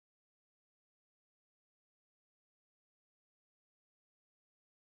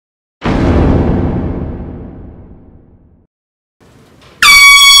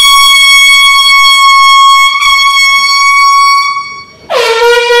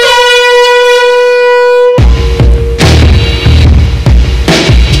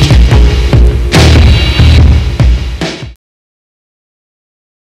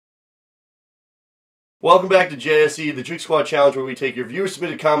Welcome back to JSE, the JoogSquad Challenge, where we take your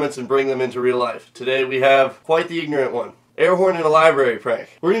viewer-submitted comments and bring them into real life. Today we have quite the ignorant one. Air horn in a library prank.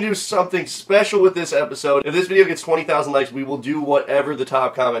 We're going to do something special with this episode. If this video gets 20,000 likes, we will do whatever the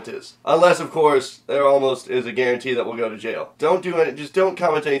top comment is. Unless, of course, there almost is a guarantee that we'll go to jail. Don't do it. Just don't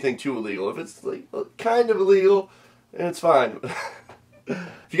comment anything too illegal. If it's like kind of illegal, then it's fine.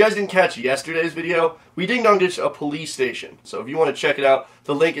 If you guys didn't catch yesterday's video, we ding-donged a police station. So if you want to check it out,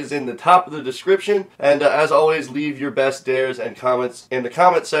 the link is in the top of the description. And as always, leave your best dares and comments in the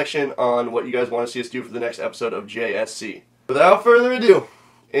comment section on what you guys want to see us do for the next episode of JSC. Without further ado,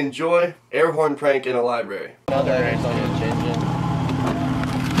 enjoy air horn prank in a library. Yeah,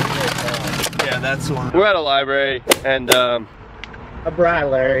 that's the one. We're at a library, and a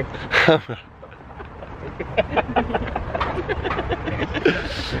brilliary.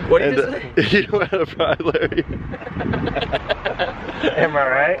 What did you say? You went a brilliary. Am I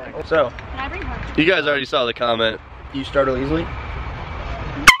right? So, you guys already saw the comment. You startle easily?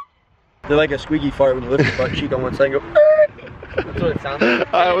 They're like a squeaky fart when you lift your butt cheek on one side and go. That's what it sounds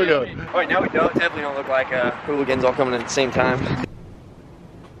like. Alright, we're going. Alright, now we definitely don't look like hooligans all coming in at the same time.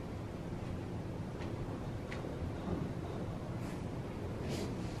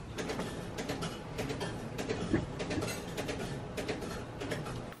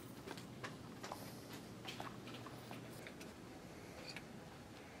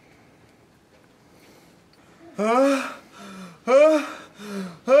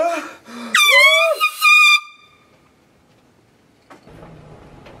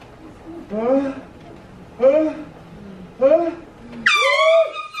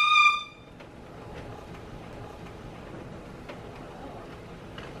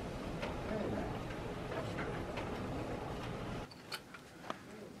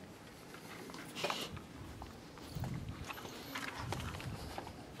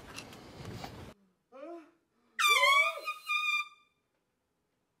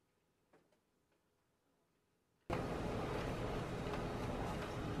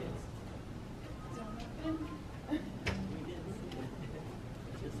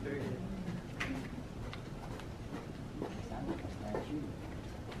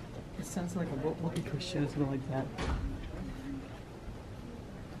 It sounds like a whoopee cushion or something like that.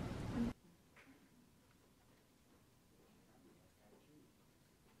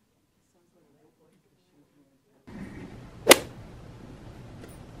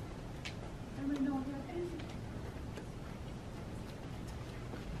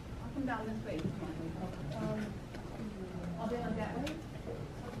 I'll come down this way. I'll be on that way.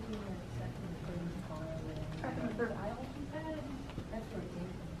 Back in the third aisle, she said. That's where it is.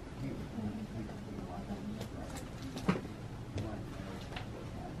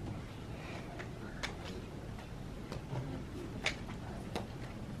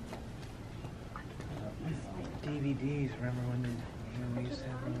 DVDs, remember when we used to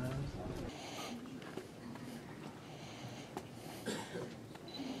have one of those?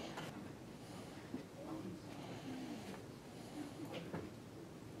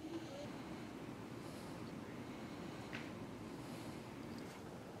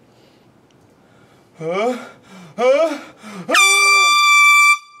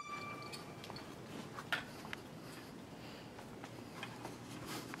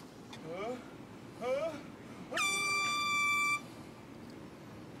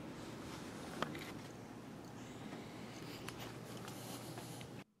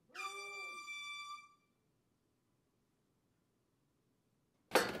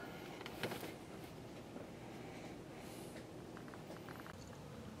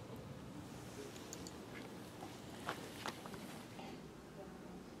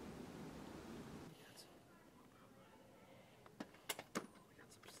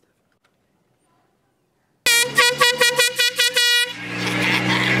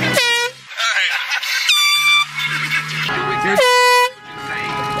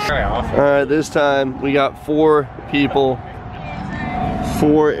 Alright, this time we got 4 people,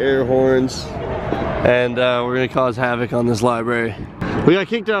 4 air horns, and we're gonna cause havoc on this library. We got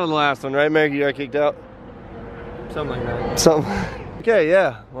kicked out of the last one, right, Meg? You got kicked out? Something like that. Something. Okay,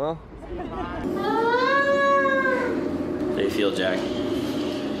 yeah, well. How do you feel, Jack?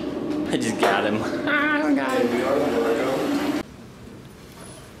 I just got him. I got him.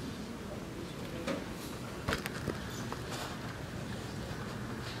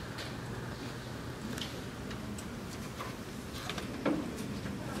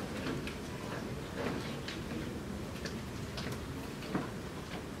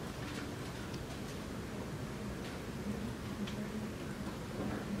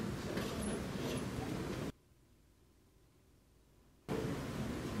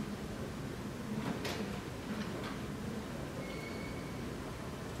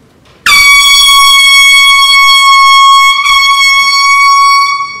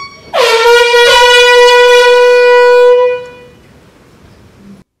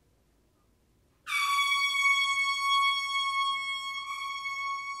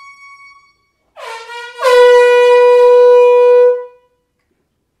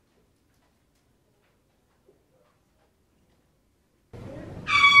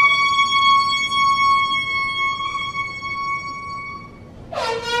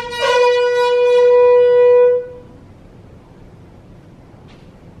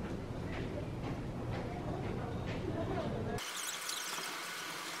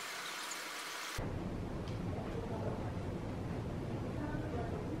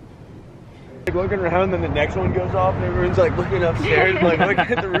 Like looking around, then the next one goes off, and everyone's like looking upstairs, like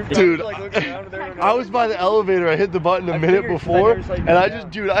looking at the roof. Dude, like looking around, and they're I was by the elevator. I hit the button a minute figured, before, like, and I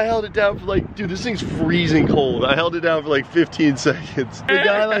just, dude, I held it down for like, dude, this thing's freezing cold. I held it down for like 15 seconds. The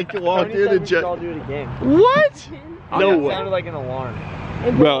guy like walked in and just. I'll do it again. What? No way. It sounded like an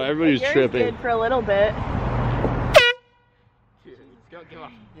alarm. Bro, everybody's Yours tripping. did for a little bit.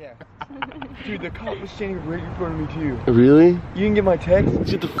 Yeah. Dude, the cop was standing right in front of me too. Really? You didn't get my text?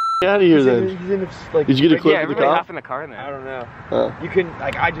 Get the out of here then. He's in a, like, Did you get a clip Yeah, of the everybody cop? hopped in the car in there. I don't know. Huh. You couldn't,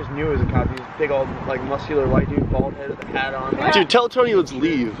 like, I just knew it was a cop. He was a big old, like, muscular white dude, bald head with a hat on. Like, Dude, tell Tony let's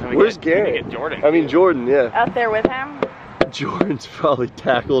leave. Where's Garrett? Get Jordan. I mean Jordan, yeah. Out there with him. Jordan's probably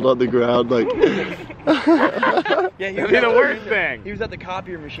tackled on the ground like. yeah, he That'd be the worst thing. He was at the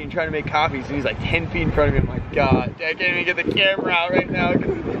copier machine trying to make copies, and he's like 10 feet in front of me. I'm like, God, I can't even get the camera out right now.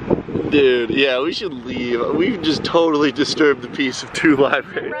 Dude, yeah, we should leave. We've just totally disturbed the peace of 2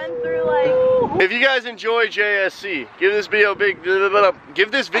 libraries. Run through like. If you guys enjoy JSC, give this video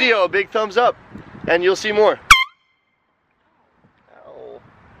a big thumbs up, and you'll see more. Ow.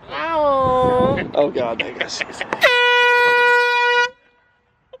 Ow. Oh God, I guess.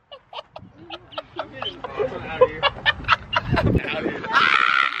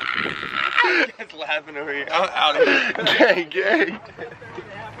 It's laughing over here. I'm out of here. Gang.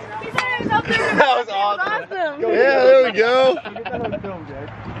 That was awesome. Yeah, there we go.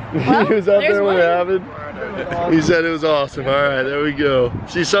 Well, He was up there's there when it one. happened. He said it was awesome. All right, there we go.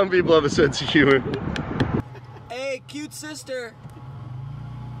 See, some people have a sense of humor. Hey, cute sister.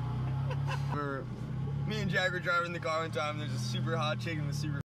 Me and Jack were driving in the car one time. There's a super hot chick and the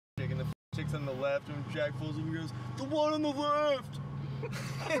super chick, and the chick's on the left. And Jack pulls him and goes, "The one on the left."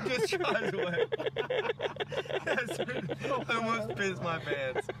 And just drives away. I almost pissed my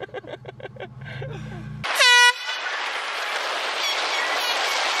pants.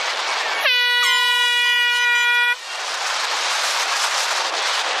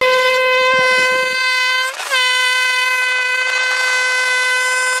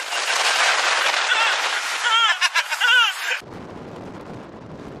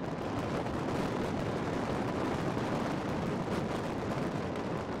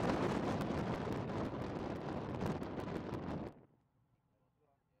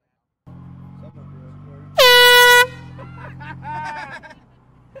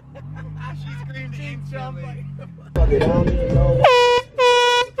 She screamed instantly.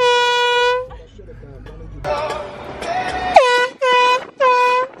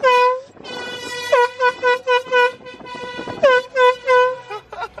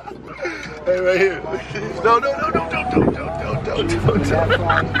 Hey, right here. No. You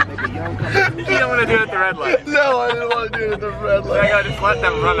don't want to do it at the red light. No, I didn't want to do it at the red I light. gotta just let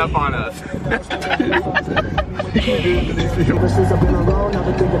them run up on us.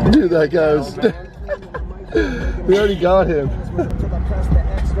 Dude, that guy was. We already got him.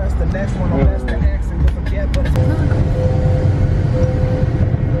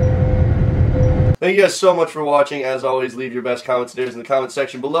 Thank you guys so much for watching. As always, leave your best comments in the comment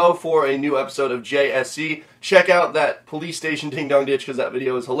section below for a new episode of JSC. Check out that police station ding dong ditch because that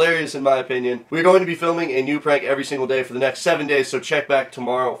video is hilarious in my opinion. We're going to be filming a new prank every single day for the next 7 days, so check back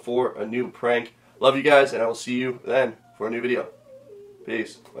tomorrow for a new prank. Love you guys, and I will see you then for a new video.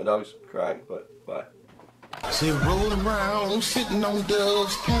 Peace. My dog's crying, but bye. Say rolling around, sitting on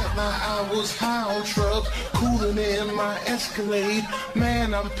doves, count my hours high on trucks, cooling in my Escalade.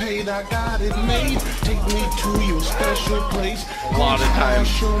 Man, I'm paid, I got it made. Take me to your special place. A lot of time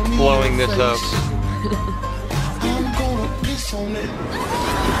blowing this up. I'm gonna piss on it.